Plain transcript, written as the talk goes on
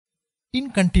In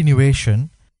continuation,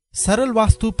 Saral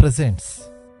Vaastu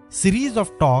presents series of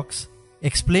talks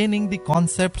explaining the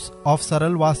concepts of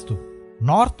Saral Vaastu.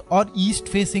 North or east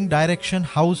facing direction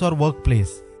house or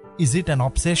workplace. Is it an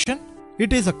obsession?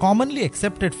 It is a commonly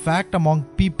accepted fact among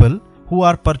people who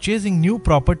are purchasing new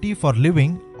property for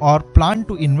living or plan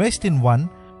to invest in one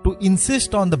to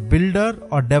insist on the builder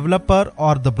or developer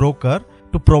or the broker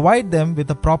to provide them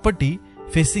with a property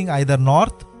facing either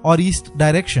north or east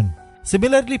direction.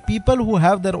 Similarly, people who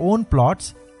have their own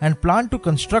plots and plan to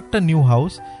construct a new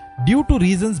house, due to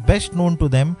reasons best known to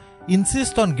them,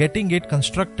 insist on getting it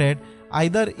constructed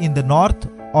either in the north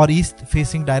or east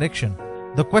facing direction.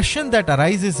 The question that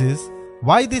arises is,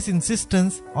 why this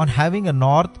insistence on having a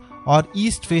north or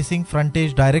east facing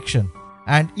frontage direction?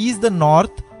 And is the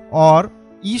north or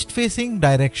east facing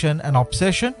direction an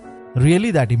obsession?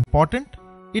 Really that important?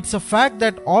 It's a fact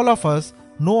that all of us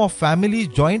know of families,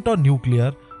 joint or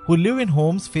nuclear, who live in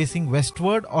homes facing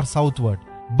westward or southward,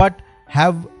 but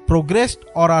have progressed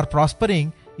or are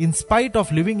prospering in spite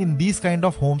of living in these kind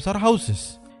of homes or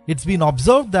houses. It's been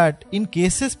observed that in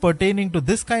cases pertaining to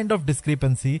this kind of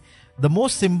discrepancy, the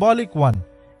most symbolic one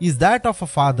is that of a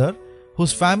father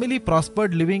whose family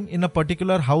prospered living in a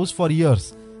particular house for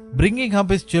years, bringing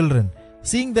up his children,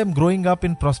 seeing them growing up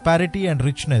in prosperity and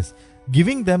richness,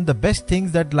 giving them the best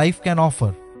things that life can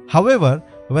offer. However,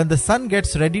 when the son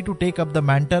gets ready to take up the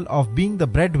mantle of being the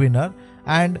breadwinner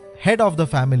and head of the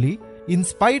family, in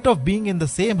spite of being in the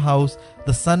same house,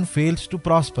 the son fails to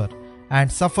prosper and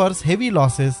suffers heavy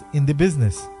losses in the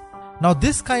business. Now,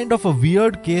 this kind of a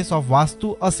weird case of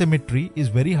Vastu asymmetry is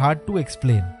very hard to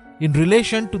explain in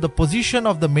relation to the position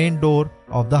of the main door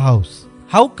of the house.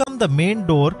 How come the main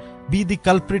door be the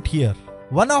culprit here?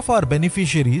 One of our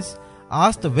beneficiaries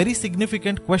asked a very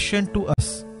significant question to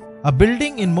us. A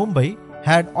building in Mumbai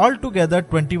had altogether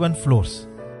 21 floors.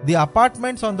 The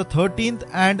apartments on the 13th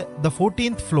and the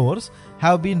 14th floors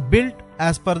have been built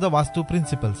as per the Vastu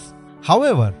principles.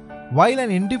 However, while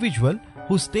an individual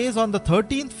who stays on the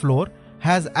 13th floor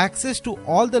has access to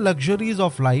all the luxuries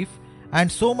of life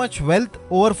and so much wealth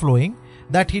overflowing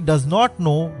that he does not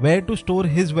know where to store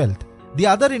his wealth, the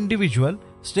other individual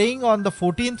staying on the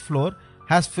 14th floor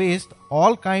has faced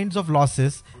all kinds of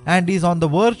losses and is on the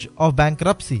verge of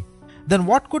bankruptcy. Then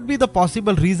what could be the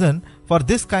possible reason for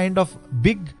this kind of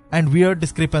big and weird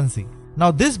discrepancy? Now,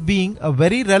 this being a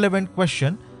very relevant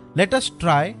question, let us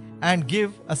try and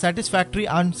give a satisfactory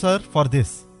answer for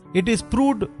this. It is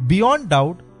proved beyond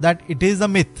doubt that it is a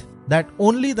myth, that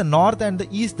only the north and the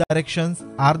east directions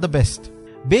are the best.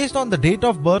 Based on the date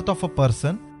of birth of a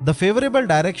person, the favorable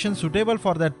directions suitable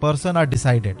for that person are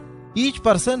decided. Each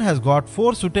person has got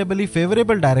 4 suitably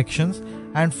favorable directions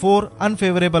and 4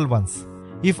 unfavorable ones.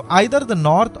 If either the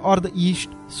north or the east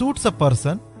suits a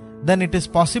person, then it is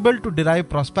possible to derive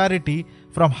prosperity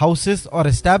from houses or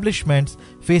establishments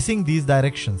facing these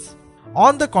directions.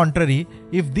 On the contrary,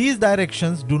 if these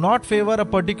directions do not favor a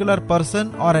particular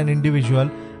person or an individual,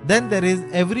 then there is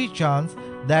every chance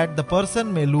that the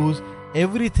person may lose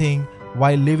everything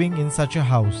while living in such a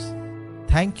house.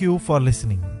 Thank you for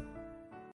listening.